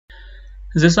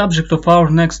The subject of our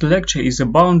next lecture is a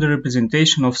boundary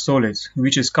representation of solids,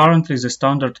 which is currently the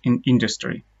standard in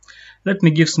industry. Let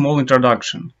me give small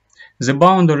introduction. The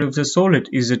boundary of the solid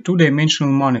is a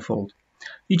two-dimensional manifold.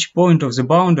 Each point of the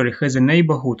boundary has a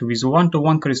neighborhood with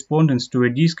one-to-one correspondence to a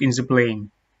disk in the plane.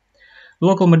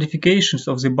 Local modifications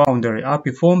of the boundary are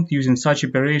performed using such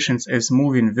operations as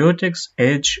moving vertex,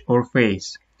 edge, or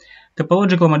face.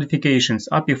 Topological modifications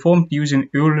are performed using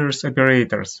Euler's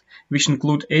operators, which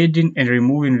include adding and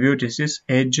removing vertices,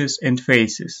 edges, and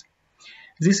faces.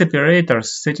 These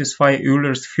operators satisfy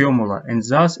Euler's formula and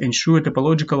thus ensure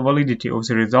topological validity of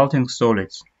the resulting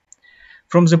solids.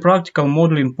 From the practical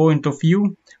modeling point of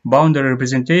view, boundary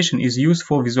representation is used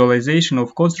for visualization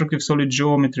of constructive solid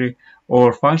geometry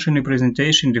or function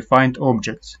representation defined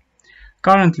objects.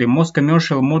 Currently, most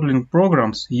commercial modeling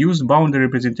programs use boundary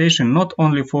representation not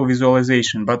only for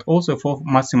visualization but also for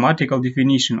mathematical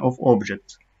definition of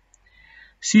objects.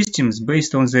 Systems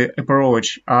based on the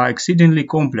approach are exceedingly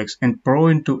complex and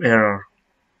prone to error.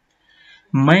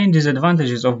 Main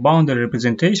disadvantages of boundary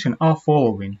representation are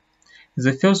following.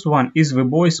 The first one is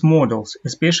verbose models,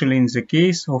 especially in the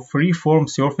case of free-form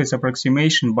surface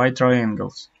approximation by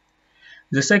triangles.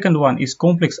 The second one is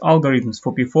complex algorithms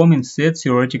for performing set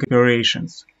theoretic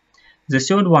operations. The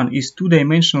third one is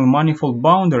two-dimensional manifold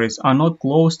boundaries are not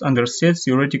closed under set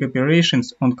theoretic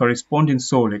operations on corresponding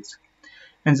solids.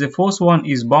 And the fourth one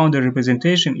is boundary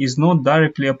representation is not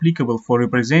directly applicable for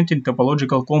representing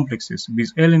topological complexes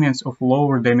with elements of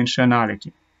lower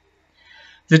dimensionality.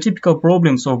 The typical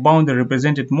problems of boundary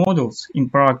represented models in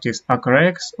practice are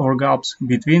cracks or gaps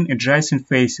between adjacent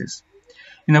faces,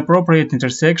 inappropriate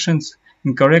intersections,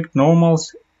 incorrect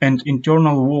normals, and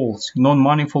internal walls,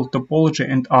 non-manifold topology,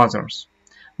 and others.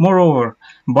 Moreover,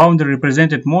 boundary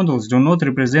represented models do not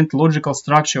represent logical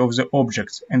structure of the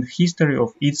objects and history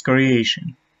of its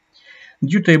creation.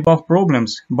 Due to above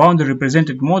problems, boundary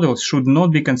represented models should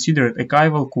not be considered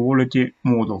archival quality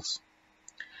models.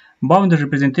 Boundary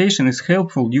representation is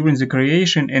helpful during the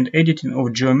creation and editing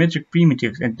of geometric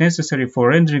primitives and necessary for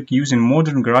rendering using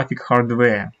modern graphic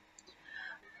hardware.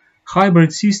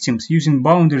 Hybrid systems using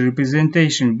boundary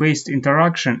representation-based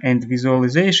interaction and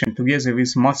visualization together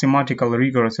with mathematical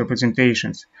rigorous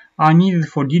representations are needed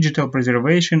for digital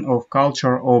preservation of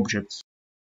cultural objects.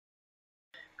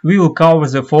 We will cover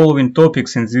the following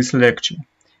topics in this lecture.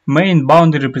 Main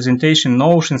boundary representation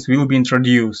notions will be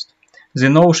introduced. The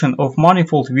notion of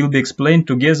manifold will be explained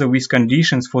together with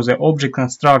conditions for the object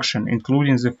construction,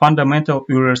 including the fundamental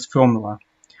Euler's formula.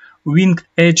 Winged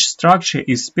edge structure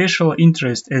is special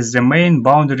interest as the main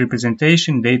boundary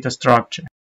representation data structure.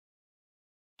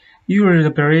 Euler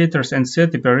operators and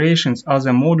set operations are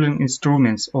the modeling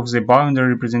instruments of the boundary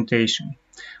representation.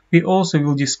 We also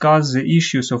will discuss the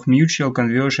issues of mutual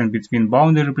conversion between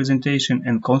boundary representation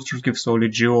and constructive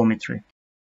solid geometry.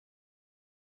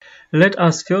 Let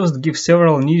us first give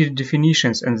several needed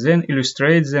definitions and then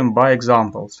illustrate them by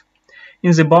examples.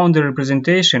 In the boundary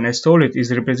representation, a solid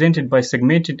is represented by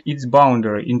segmenting its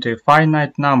boundary into a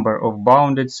finite number of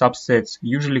bounded subsets,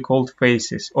 usually called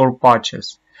faces or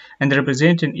patches, and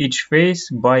representing each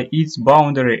face by its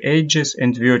boundary edges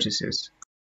and vertices.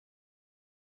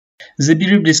 The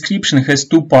BRep description has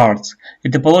two parts, a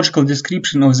topological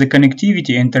description of the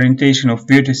connectivity and orientation of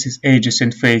vertices, edges,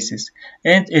 and faces,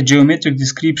 and a geometric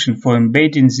description for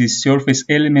embedding these surface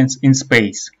elements in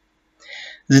space.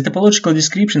 The topological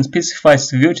description specifies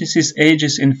vertices,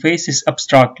 edges, and faces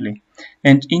abstractly,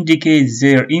 and indicates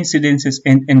their incidences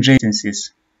and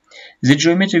adjacencies. The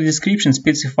geometric description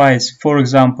specifies, for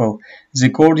example,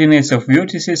 the coordinates of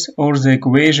vertices or the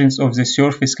equations of the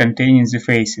surface containing the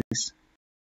faces.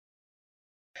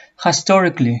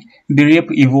 Historically,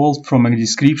 BRep evolved from a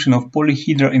description of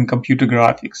polyhedra in computer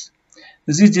graphics.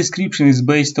 This description is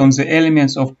based on the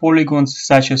elements of polygons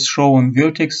such as shown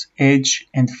vertex, edge,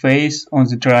 and face on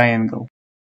the triangle.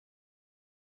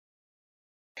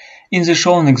 In the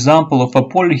shown example of a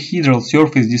polyhedral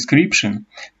surface description,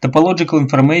 topological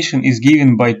information is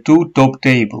given by two top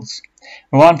tables,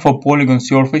 one for polygon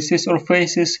surfaces or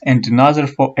faces and another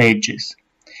for edges.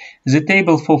 The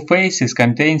table for faces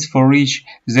contains for each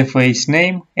the face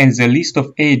name and the list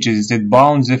of edges that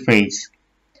bound the face.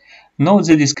 Note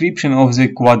the description of the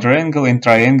quadrangle and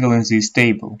triangle in this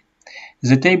table.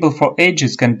 The table for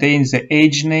edges contains the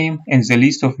edge name and the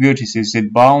list of vertices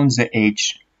that bound the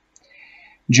edge.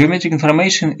 Geometric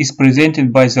information is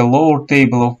presented by the lower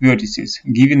table of vertices,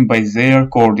 given by their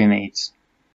coordinates.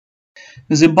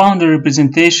 The boundary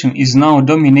representation is now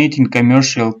dominating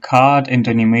commercial CAD and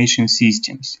animation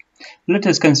systems. Let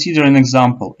us consider an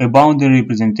example, a boundary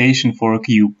representation for a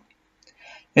cube.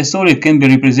 A solid can be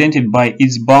represented by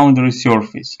its boundary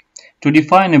surface. To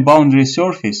define a boundary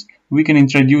surface, we can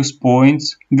introduce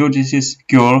points, vertices,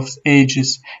 curves,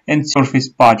 edges, and surface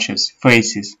patches,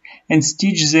 faces, and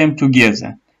stitch them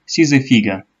together. See the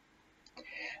figure.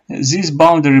 This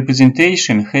boundary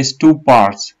representation has two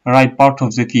parts, right part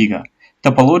of the figure,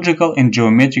 topological and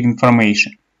geometric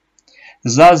information.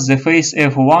 Thus, the face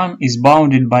F1 is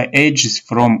bounded by edges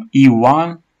from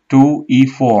E1 to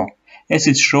E4, as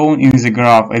it's shown in the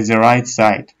graph at the right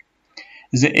side.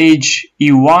 The edge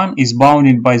E1 is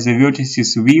bounded by the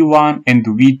vertices V1 and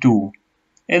V2,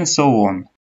 and so on.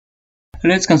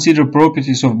 Let's consider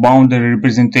properties of boundary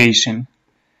representation.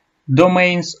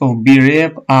 Domains of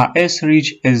BRep are as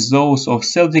rich as those of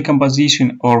cell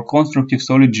decomposition or constructive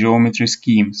solid geometry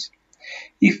schemes.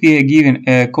 If we are given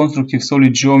a constructive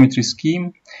solid geometry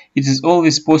scheme, it is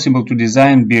always possible to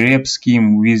design BRep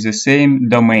scheme with the same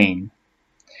domain.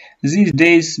 These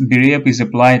days, BRep is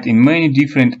applied in many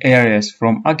different areas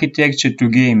from architecture to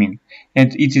gaming,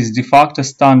 and it is de facto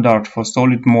standard for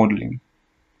solid modeling.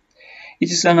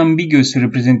 It is an ambiguous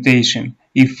representation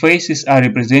if faces are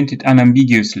represented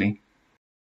unambiguously.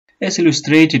 As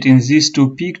illustrated in these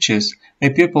two pictures, a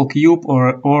purple cube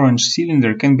or orange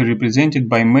cylinder can be represented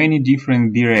by many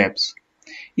different BReps.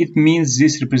 It means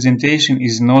this representation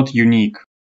is not unique.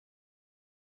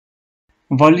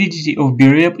 Validity of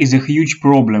BRep is a huge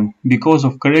problem because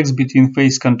of corrects between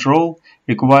face control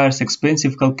requires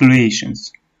expensive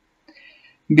calculations.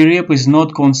 BRep is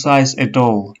not concise at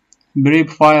all. BRep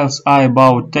files are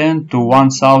about 10 to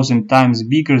 1000 times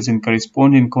bigger than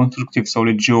corresponding constructive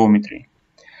solid geometry.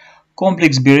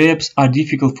 Complex BReps are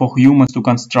difficult for humans to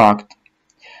construct.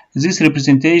 This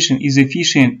representation is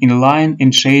efficient in line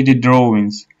and shaded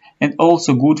drawings, and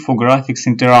also good for graphics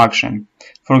interaction,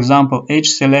 for example edge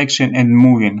selection and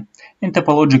moving, and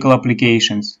topological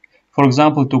applications, for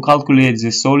example to calculate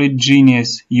the solid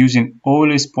genius using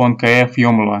Euler's-Poincare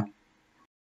formula.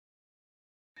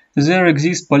 There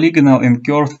exist polygonal and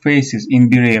curved faces in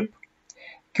BRep.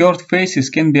 Curved faces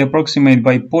can be approximated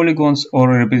by polygons or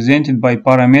represented by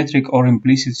parametric or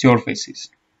implicit surfaces.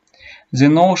 The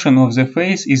notion of the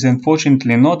face is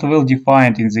unfortunately not well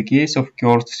defined in the case of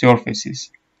curved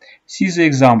surfaces. See the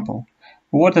example.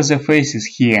 What are the faces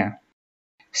here?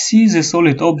 See the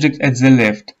solid object at the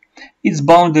left. Its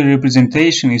boundary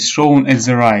representation is shown at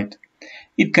the right.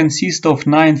 It consists of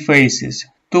 9 faces.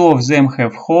 2 of them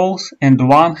have holes and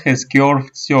 1 has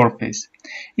curved surface.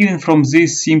 Even from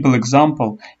this simple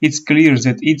example, it's clear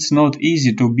that it's not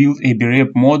easy to build a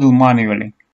BRep model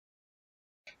manually.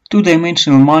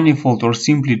 Two-dimensional manifold or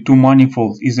simply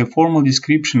two-manifold is a formal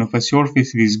description of a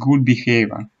surface with good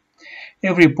behavior.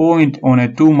 Every point on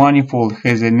a two-manifold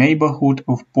has a neighborhood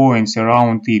of points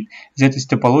around it that is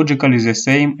topologically the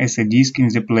same as a disk in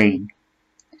the plane.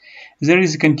 There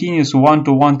is a continuous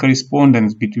one-to-one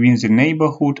correspondence between the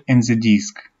neighborhood and the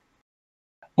disk.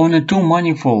 On a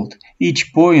two-manifold,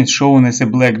 each point shown as a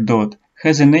black dot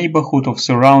has a neighborhood of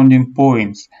surrounding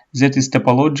points that is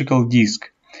topological disk,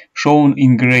 shown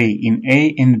in gray in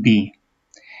A and B.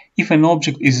 If an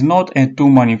object is not a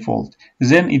two-manifold,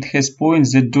 then it has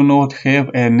points that do not have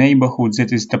a neighborhood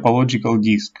that is topological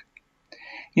disk.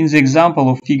 In the example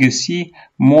of figure C,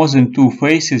 more than 2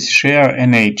 faces share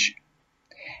an edge.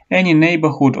 Any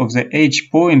neighborhood of the edge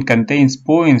point contains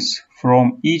points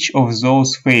from each of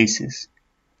those faces.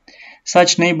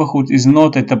 Such neighborhood is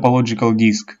not a topological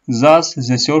disk, thus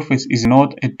the surface is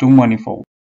not a two-manifold.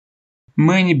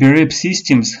 Many BRep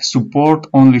systems support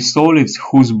only solids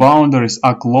whose boundaries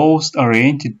are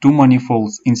closed-oriented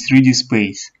two-manifolds in 3D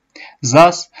space.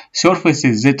 Thus,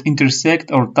 surfaces that intersect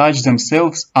or touch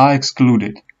themselves are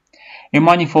excluded. A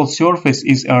manifold surface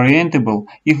is orientable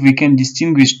if we can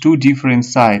distinguish 2 different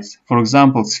sides, for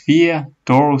example sphere,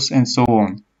 torus, and so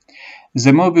on.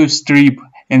 The Mobius strip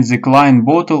and the Klein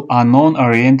bottle are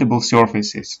non-orientable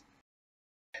surfaces.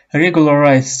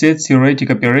 Regularized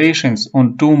set-theoretic operations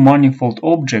on 2 manifold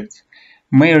objects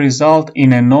may result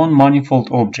in a non-manifold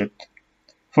object.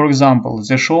 For example,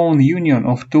 the shown union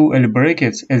of 2 L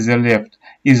brackets at the left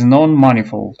is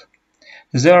non-manifold.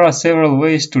 There are several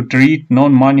ways to treat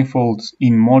non-manifolds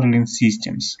in modeling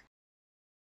systems.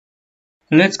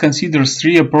 Let's consider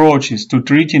 3 approaches to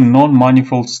treating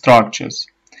non-manifold structures.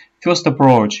 First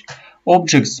approach.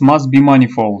 Objects must be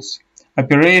manifolds.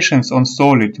 Operations on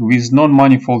solid with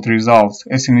non-manifold results,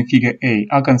 as in figure A,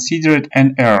 are considered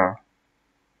an error.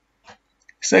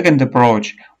 Second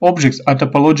approach. Objects are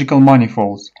topological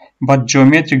manifolds, but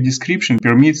geometric description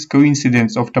permits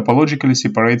coincidence of topologically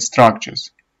separate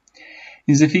structures.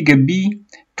 In the figure B,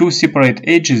 2 separate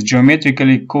edges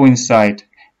geometrically coincide,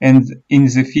 and in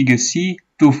the figure C,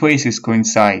 2 faces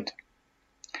coincide.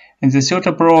 And the third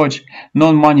approach,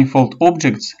 non-manifold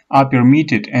objects are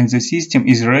permitted and the system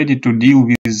is ready to deal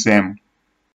with them.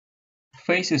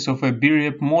 Faces of a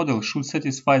BRep model should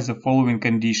satisfy the following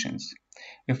conditions.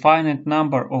 A finite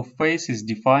number of faces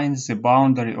defines the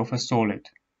boundary of a solid.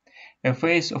 A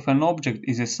face of an object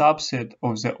is a subset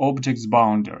of the object's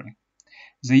boundary.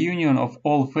 The union of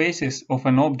all faces of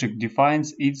an object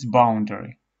defines its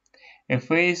boundary. A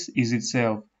face is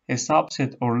itself a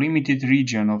subset or limited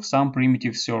region of some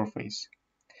primitive surface.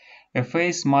 A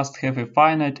face must have a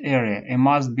finite area and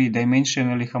must be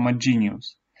dimensionally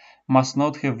homogeneous, must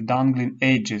not have dangling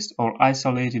edges or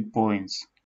isolated points.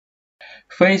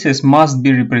 Faces must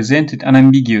be represented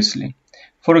unambiguously.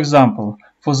 For example,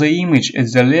 for the image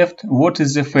at the left, what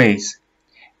is the face?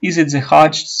 Is it the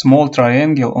hatched small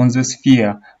triangle on the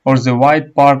sphere or the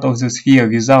white part of the sphere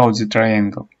without the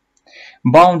triangle?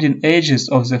 Bounding edges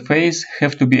of the face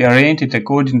have to be oriented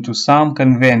according to some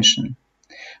convention.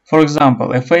 For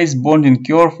example, a face bonding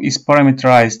curve is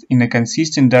parameterized in a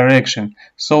consistent direction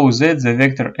so that the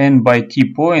vector n by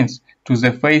t points to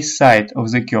the face side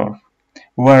of the curve,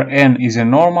 where n is a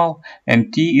normal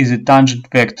and t is a tangent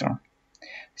vector.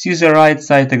 See the right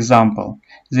side example.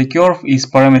 The curve is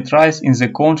parameterized in the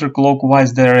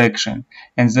counterclockwise direction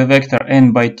and the vector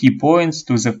n by t points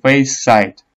to the face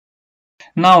side.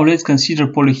 Now let's consider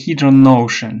polyhedron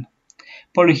notion.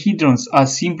 Polyhedrons are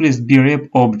simplest BRep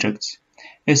objects.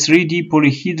 A 3D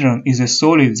polyhedron is a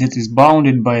solid that is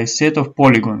bounded by a set of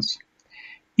polygons.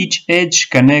 Each edge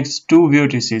connects two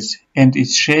vertices and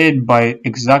is shared by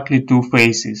exactly two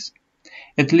faces.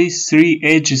 At least three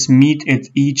edges meet at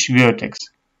each vertex.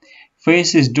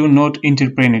 Faces do not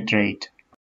interpenetrate.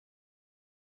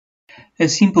 A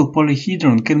simple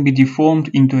polyhedron can be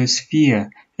deformed into a sphere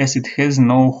as it has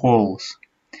no holes.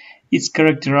 It's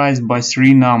characterized by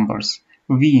three numbers: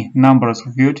 v numbers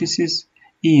of vertices,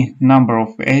 e number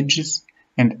of edges,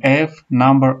 and f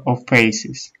number of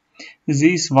faces.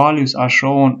 These values are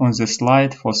shown on the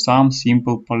slide for some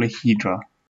simple polyhedra.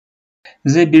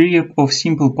 The BRep of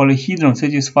simple polyhedron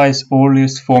satisfies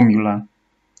Euler's formula.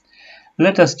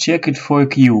 Let us check it for a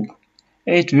cube.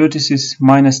 8 vertices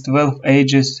minus 12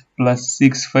 edges plus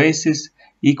 6 faces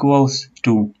equals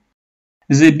 2.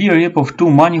 The BRep of two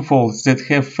manifolds that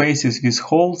have faces with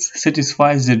holes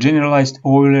satisfies the generalized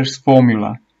Euler's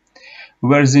formula,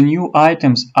 where the new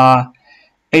items are: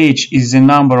 h is the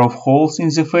number of holes in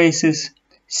the faces,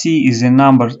 c is the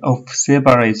number of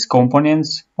separate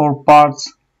components or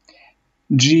parts,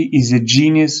 g is the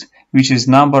genus, which is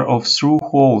number of through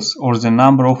holes or the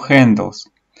number of handles.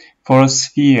 For a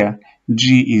sphere,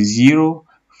 g is 0,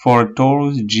 for a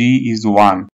torus, g is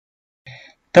 1.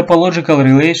 Topological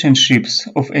relationships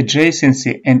of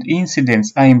adjacency and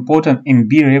incidence are important in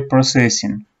BRep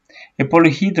processing. A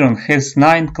polyhedron has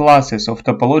 9 classes of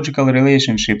topological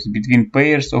relationships between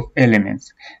pairs of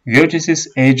elements, vertices,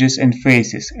 edges, and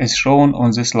faces, as shown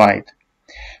on the slide.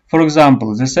 For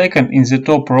example, the second in the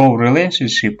top row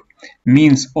relationship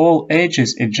means all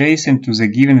edges adjacent to the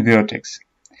given vertex.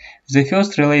 The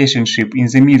first relationship in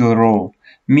the middle row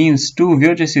means two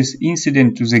vertices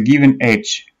incident to the given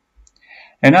edge.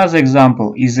 Another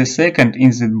example is the second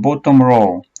in the bottom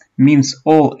row, means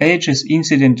all edges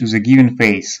incident to the given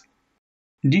face.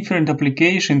 Different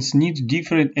applications need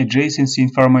different adjacency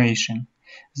information.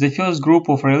 The first group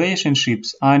of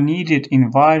relationships are needed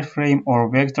in wireframe or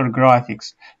vector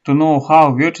graphics to know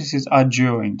how vertices are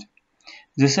joined.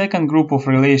 The second group of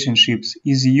relationships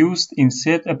is used in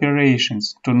set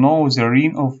operations to know the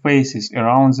ring of faces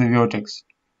around the vertex.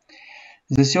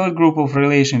 The third group of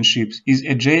relationships is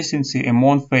adjacency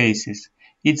among faces.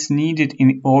 It's needed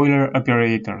in Euler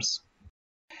operators.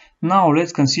 Now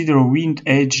let's consider wind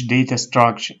edge data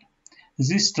structure.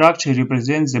 This structure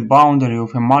represents the boundary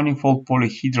of a manifold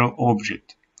polyhedral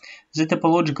object. The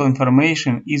topological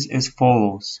information is as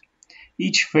follows.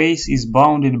 Each face is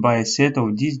bounded by a set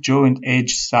of disjoint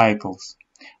edge cycles.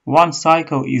 One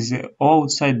cycle is the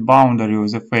outside boundary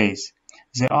of the face,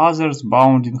 the others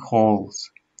bounding holes.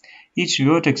 Each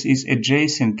vertex is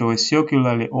adjacent to a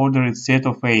circularly ordered set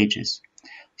of edges.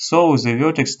 So the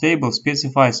vertex table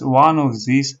specifies one of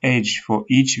these edges for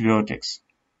each vertex.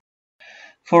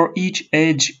 For each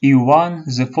edge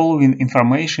E1, the following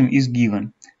information is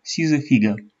given. See the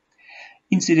figure.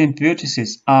 Incident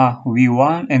vertices are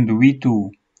V1 and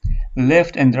V2.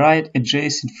 Left and right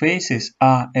adjacent faces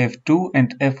are F2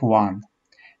 and F1.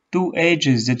 Two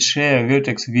edges that share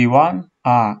vertex V1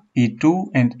 are E2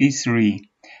 and E3.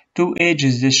 Two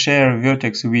edges that share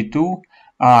vertex V2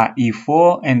 are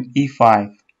E4 and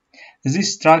E5.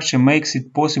 This structure makes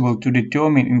it possible to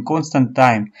determine in constant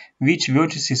time which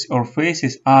vertices or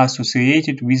faces are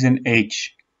associated with an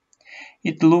edge.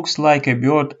 It looks like a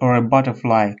bird or a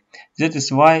butterfly. That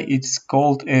is why it's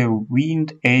called a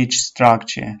winged edge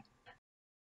structure.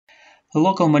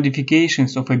 Local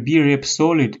modifications of a BRep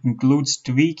solid includes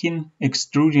tweaking,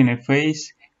 extruding a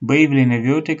face, beveling a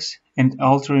vertex, and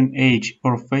altering edge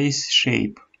or face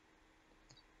shape.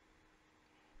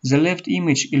 The left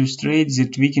image illustrates the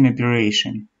tweaking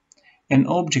operation. An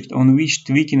object on which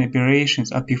tweaking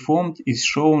operations are performed is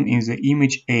shown in the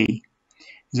image A.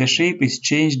 The shape is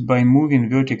changed by moving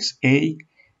vertex A,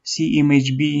 see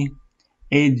image B,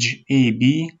 edge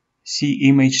AB, see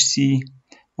image C,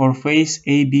 or face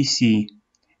ABC,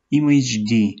 image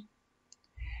D.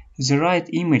 The right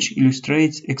image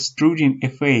illustrates extruding a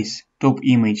face, top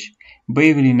image,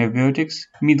 beveling a vertex,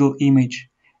 middle image,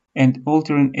 and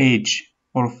altering edge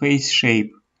or face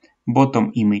shape,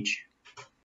 bottom image.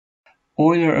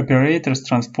 Euler operators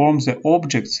transform the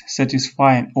objects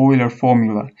satisfying Euler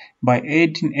formula by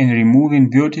adding and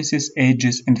removing vertices,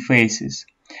 edges, and faces.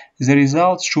 The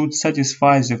result should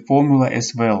satisfy the formula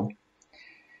as well.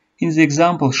 In the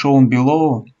example shown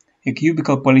below, a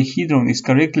cubical polyhedron is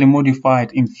correctly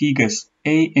modified in figures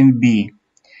A and B,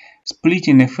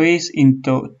 splitting a face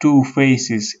into two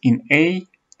faces in A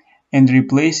and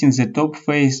replacing the top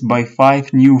face by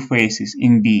 5 new faces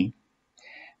in B.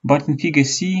 But in figure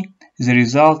C, the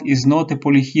result is not a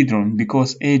polyhedron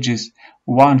because edges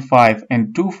 1, 5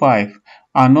 and 2, 5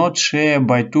 are not shared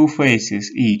by 2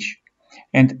 faces each,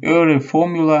 and Euler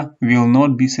formula will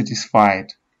not be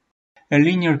satisfied. A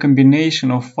linear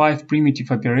combination of 5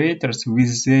 primitive operators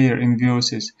with their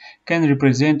inverses can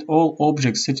represent all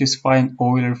objects satisfying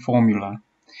Euler formula.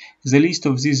 The list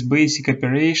of these basic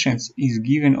operations is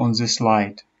given on the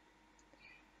slide.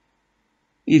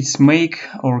 It's make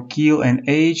or kill an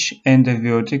edge and a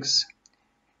vertex,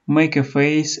 make a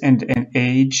face and an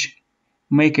edge,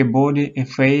 make a body, a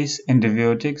face and a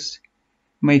vertex,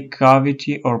 make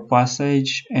cavity or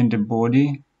passage and a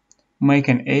body, make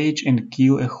an edge and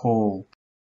kill a hole.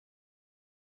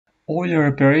 Euler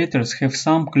operators have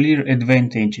some clear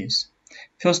advantages.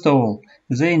 First of all,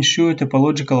 they ensure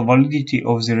topological validity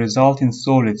of the resulting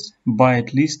solids by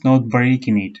at least not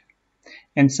breaking it.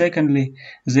 And secondly,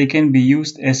 they can be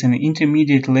used as an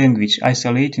intermediate language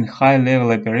isolating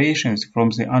high-level operations from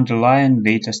the underlying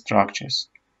data structures.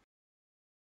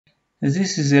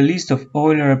 This is a list of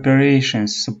Euler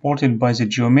operations supported by the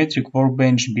geometric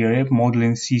workbench BRep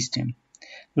modeling system.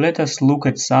 Let us look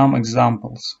at some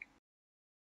examples.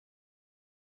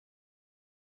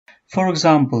 For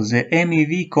example, the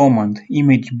MEV command,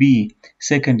 image B,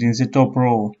 second in the top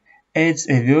row, adds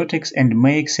a vertex and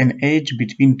makes an edge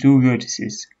between two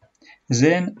vertices.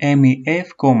 Then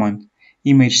MEF command,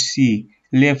 image C,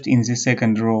 left in the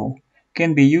second row,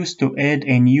 can be used to add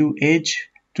a new edge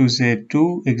to the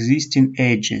two existing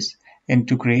edges and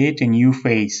to create a new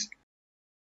face.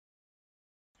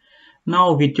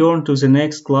 Now we turn to the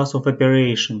next class of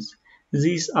operations.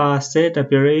 These are set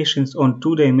operations on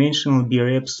two-dimensional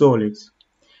BRep solids.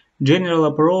 General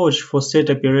approach for set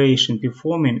operation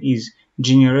performing is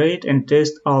generate and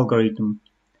test algorithm.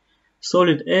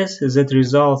 Solid S that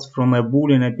results from a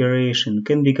Boolean operation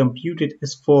can be computed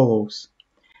as follows.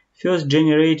 First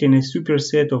generating a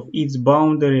superset of its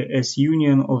boundary as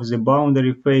union of the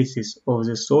boundary faces of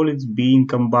the solids being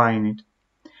combined,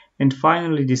 and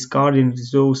finally discarding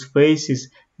those faces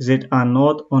that are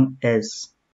not on S.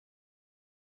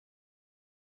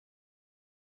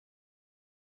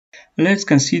 Let's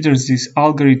consider this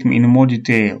algorithm in more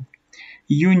detail.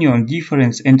 Union,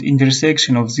 difference, and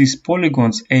intersection of these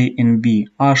polygons A and B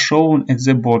are shown at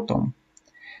the bottom.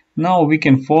 Now we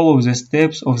can follow the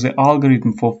steps of the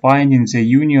algorithm for finding the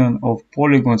union of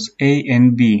polygons A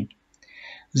and B.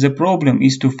 The problem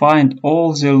is to find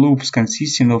all the loops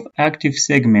consisting of active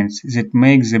segments that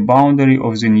make the boundary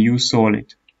of the new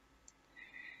solid.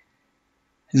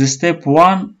 The step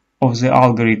 1 of the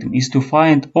algorithm is to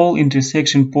find all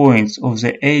intersection points of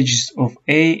the edges of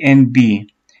A and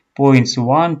B, points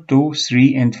 1, 2,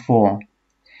 3, and 4.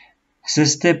 The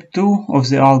step 2 of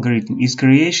the algorithm is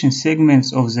creation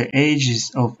segments of the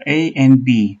edges of A and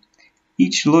B.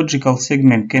 Each logical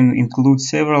segment can include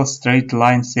several straight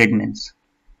line segments.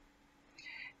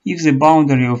 If the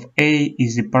boundary of A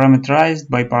is parameterized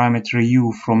by parameter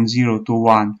u from 0 to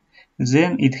 1,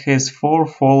 then it has 4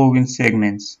 following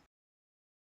segments.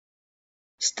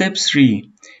 Step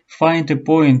 3. Find a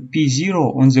point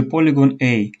P0 on the polygon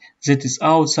A that is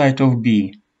outside of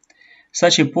B.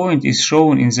 Such a point is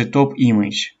shown in the top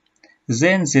image.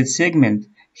 Then that segment,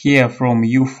 here from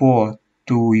U4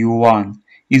 to U1,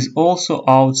 is also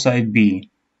outside B.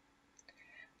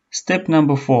 Step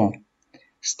number 4.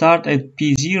 Start at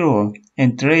P0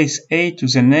 and trace A to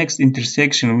the next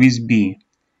intersection with B.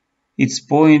 It's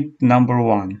point number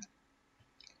 1.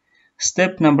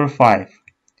 Step number 5.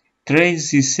 Trace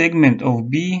this segment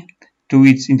of B to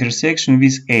its intersection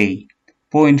with A.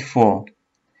 Point 4.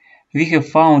 We have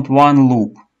found one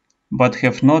loop, but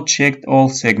have not checked all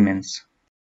segments.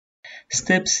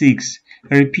 Step 6.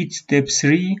 Repeat step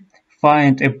 3.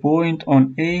 Find a point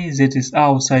on A that is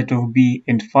outside of B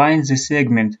and find the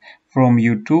segment from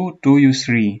U2 to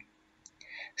U3.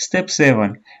 Step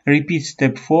 7. Repeat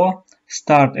step 4.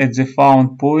 Start at the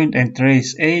found point and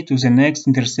trace A to the next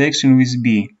intersection with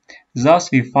B.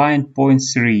 Thus we find point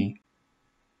 3.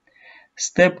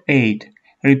 Step 8.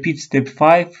 Repeat step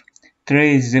 5.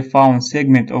 Trace the found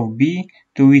segment of B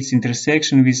to its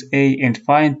intersection with A and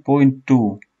find point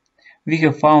 2. We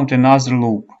have found another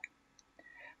loop.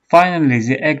 Finally,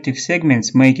 the active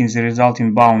segments making the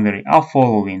resulting boundary are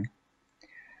following.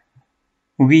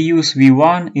 We use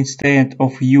V1 instead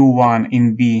of U1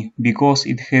 in B because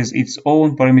it has its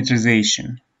own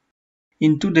parameterization.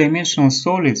 In two-dimensional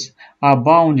solids are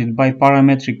bounded by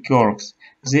parametric curves.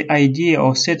 The idea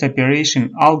of set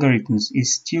operation algorithms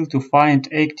is still to find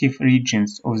active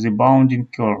regions of the bounding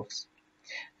curves.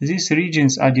 These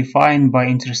regions are defined by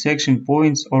intersection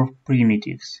points or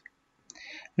primitives.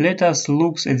 Let us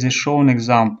look at the shown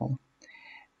example.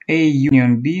 A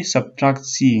union B subtract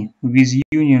C with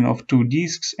union of two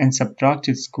disks and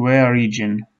subtracted square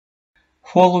region.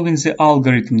 Following the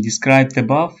algorithm described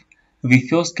above, we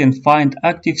first can find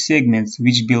active segments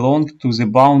which belong to the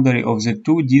boundary of the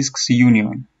two disks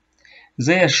union.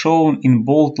 They are shown in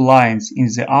bold lines in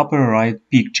the upper right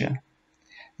picture.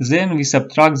 Then we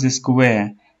subtract the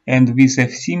square and with a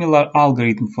similar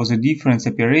algorithm for the difference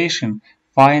operation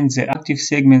find the active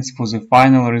segments for the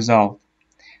final result.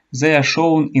 They are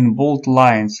shown in bold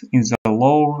lines in the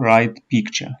lower right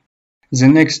picture. The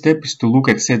next step is to look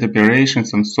at set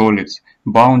operations on solids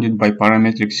bounded by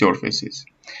parametric surfaces.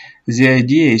 The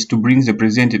idea is to bring the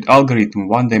presented algorithm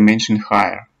one dimension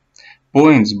higher.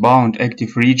 Points bound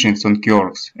active regions on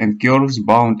curves, and curves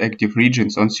bound active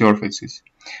regions on surfaces.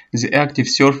 The active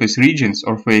surface regions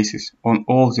or faces on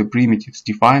all the primitives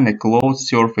define a closed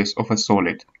surface of a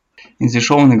solid. In the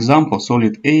shown example,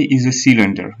 solid A is a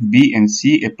cylinder, B and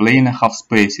C a planar half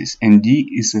spaces, and D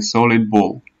is a solid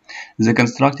ball. The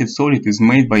constructed solid is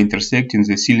made by intersecting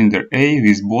the cylinder A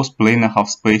with both planar half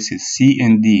spaces C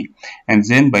and D, and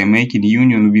then by making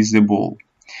union with the ball.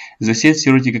 The set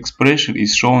theoretic expression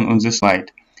is shown on the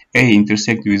slide. A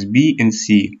intersect with B and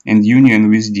C, and union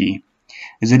with D.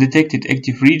 The detected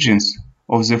active regions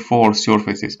of the four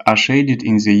surfaces are shaded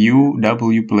in the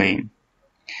UW plane.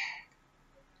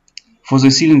 For the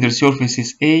cylinder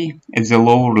surfaces A at the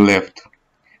lower left,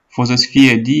 for the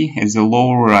sphere D at the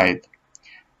lower right,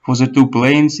 for the two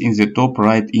planes in the top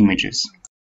right images.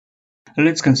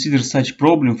 Let's consider such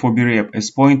problem for BRep as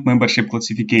point membership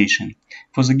classification.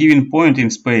 For the given point in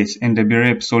space and a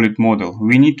BRep solid model,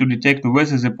 we need to detect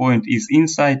whether the point is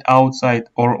inside, outside,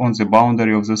 or on the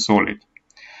boundary of the solid.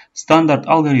 Standard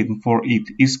algorithm for it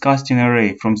is casting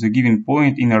array from the given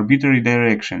point in arbitrary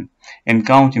direction and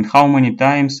counting how many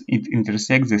times it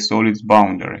intersects the solid's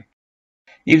boundary.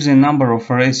 If the number of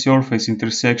array surface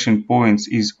intersection points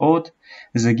is odd,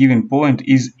 the given point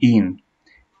is in.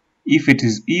 If it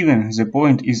is even, the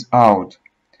point is out.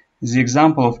 The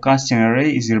example of casting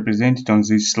array is represented on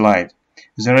this slide.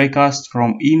 The array cast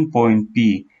from in point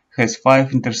P has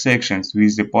 5 intersections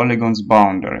with the polygon's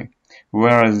boundary,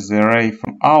 whereas the array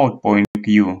from out point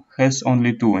Q has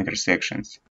only 2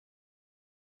 intersections.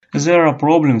 There are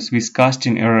problems with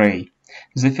casting array.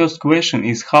 The first question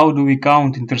is how do we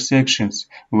count intersections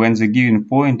when the given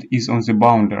point is on the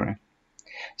boundary?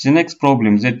 The next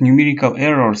problem is that numerical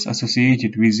errors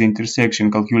associated with the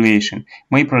intersection calculation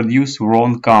may produce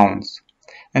wrong counts.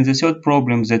 And the third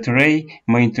problem is that array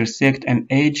may intersect an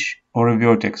edge or a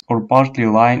vertex or partly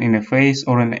line in a face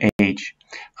or an edge.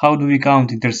 How do we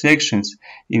count intersections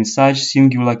in such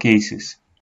singular cases?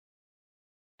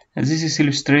 This is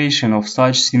illustration of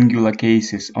such singular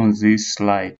cases on this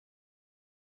slide.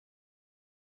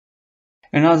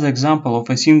 Another example of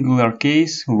a singular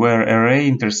case where array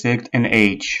intersect an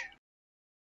edge.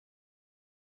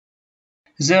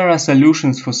 There are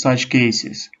solutions for such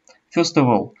cases. First of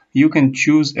all, you can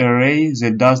choose an array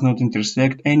that does not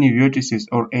intersect any vertices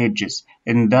or edges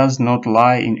and does not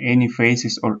lie in any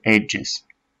faces or edges.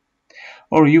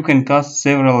 Or you can cast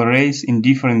several arrays in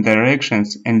different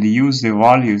directions and use the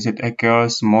value that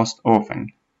occurs most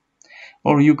often.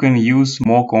 Or you can use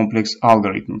more complex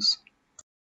algorithms.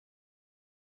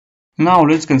 Now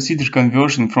let's consider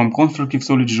conversion from constructive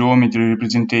solid geometry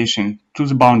representation to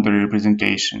the boundary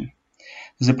representation.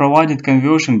 The provided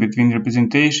conversion between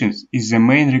representations is the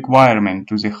main requirement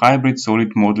to the hybrid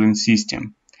solid modeling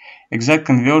system. Exact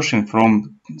conversion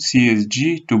from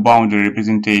CSG to boundary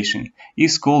representation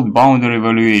is called boundary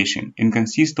evaluation and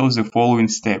consists of the following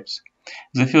steps.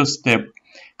 The first step: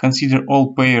 consider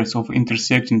all pairs of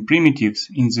intersecting primitives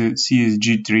in the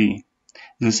CSG tree.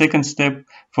 The second step: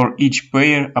 for each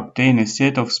pair obtain a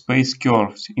set of space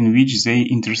curves in which they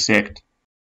intersect.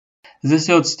 The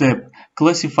third step: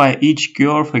 classify each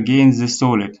curve against the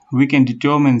solid. We can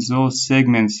determine those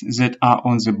segments that are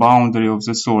on the boundary of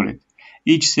the solid.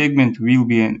 Each segment will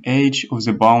be an edge of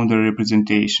the boundary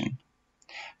representation.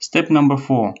 Step number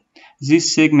 4.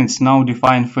 These segments now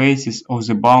define faces of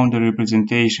the boundary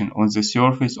representation on the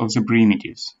surface of the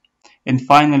primitives. And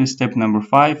finally, step number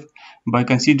 5. By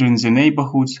considering the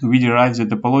neighborhoods, we derive the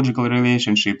topological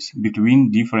relationships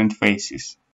between different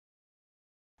faces.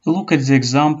 Look at the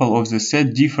example of the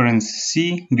set difference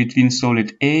C between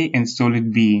solid A and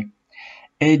solid B.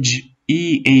 Edge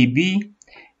EAB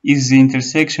is the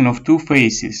intersection of two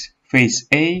faces, face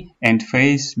A and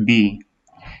face B.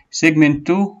 Segment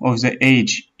 2 of the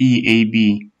edge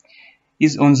EAB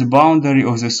is on the boundary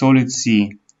of the solid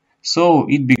C, so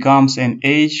it becomes an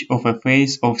edge of a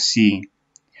face of C.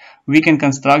 We can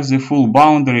construct the full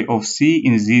boundary of C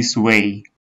in this way.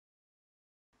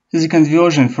 The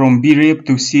conversion from BRep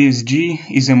to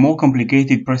CSG is a more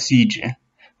complicated procedure.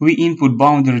 We input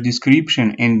boundary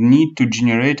description and need to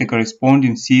generate a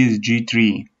corresponding CSG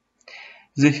tree.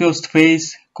 The first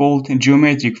phase, called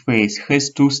geometric phase,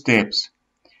 has two steps.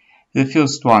 The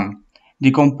first one: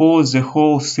 decompose the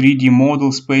whole 3D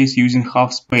model space using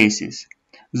half spaces.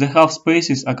 The half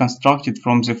spaces are constructed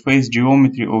from the phase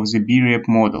geometry of the BRep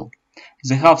model.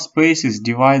 The half spaces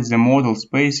divide the model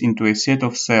space into a set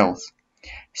of cells.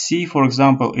 See, for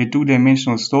example, a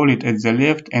two-dimensional solid at the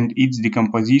left and its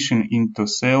decomposition into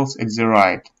cells at the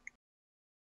right.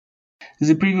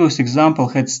 The previous example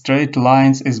had straight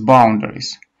lines as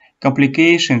boundaries.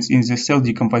 Complications in the cell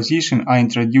decomposition are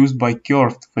introduced by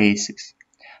curved faces.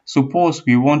 Suppose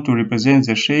we want to represent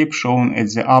the shape shown at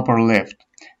the upper left,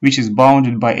 which is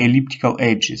bounded by elliptical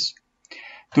edges.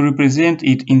 To represent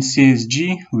it in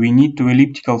CSG, we need two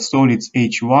elliptical solids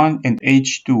H1 and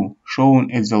H2,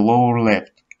 shown at the lower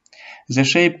left. The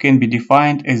shape can be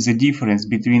defined as the difference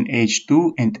between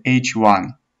H2 and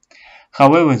H1.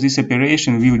 However, this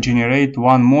operation will generate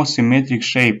one more symmetric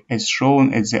shape as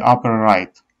shown at the upper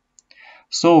right.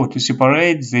 So, to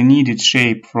separate the needed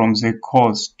shape from the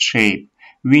caused shape,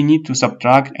 we need to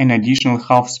subtract an additional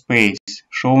half space,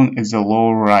 shown at the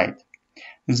lower right.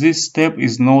 This step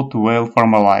is not well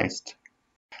formalized.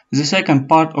 The second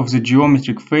part of the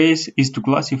geometric phase is to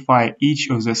classify each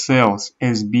of the cells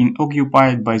as being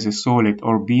occupied by the solid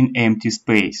or being empty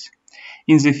space.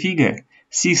 In the figure,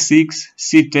 C6,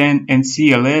 C10 and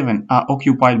C11 are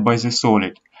occupied by the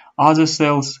solid. Other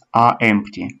cells are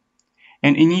empty.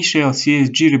 An initial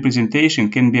CSG representation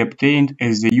can be obtained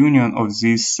as the union of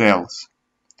these cells.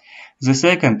 The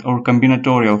second, or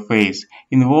combinatorial phase,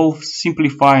 involves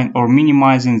simplifying or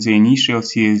minimizing the initial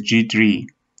CSG tree.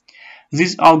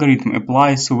 This algorithm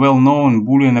applies well-known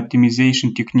Boolean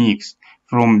optimization techniques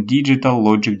from digital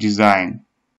logic design.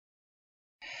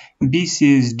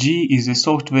 BCSG is a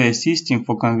software system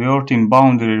for converting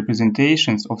boundary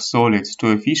representations of solids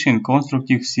to efficient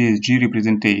constructive CSG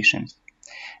representations.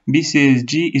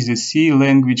 BCSG is a C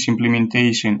language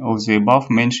implementation of the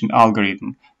above-mentioned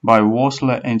algorithm by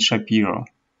Wossler and Shapiro.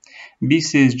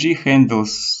 BCSG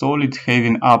handles solids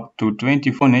having up to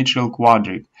 24 natural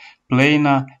quadrate,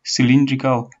 planar,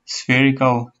 cylindrical,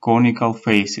 spherical, conical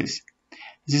faces.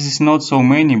 This is not so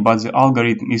many, but the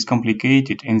algorithm is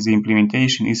complicated and the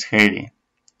implementation is heavy.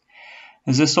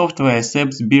 The software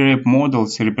accepts BRep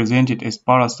models represented as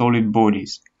parasolid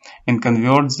bodies and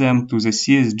converts them to the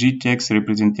CSG text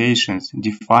representations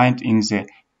defined in the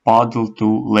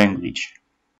Paddle2 language.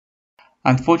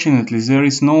 Unfortunately, there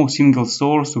is no single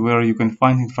source where you can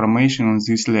find information on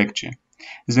this lecture.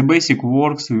 The basic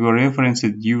works were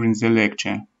referenced during the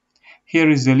lecture.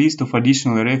 Here is a list of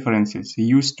additional references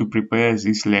used to prepare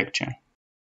this lecture.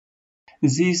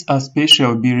 These are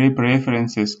special BRep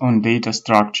references on data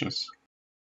structures.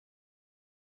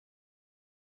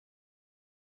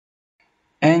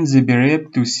 And the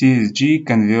BRep to CSG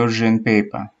conversion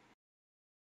paper.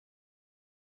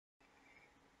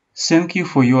 Thank you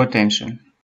for your attention.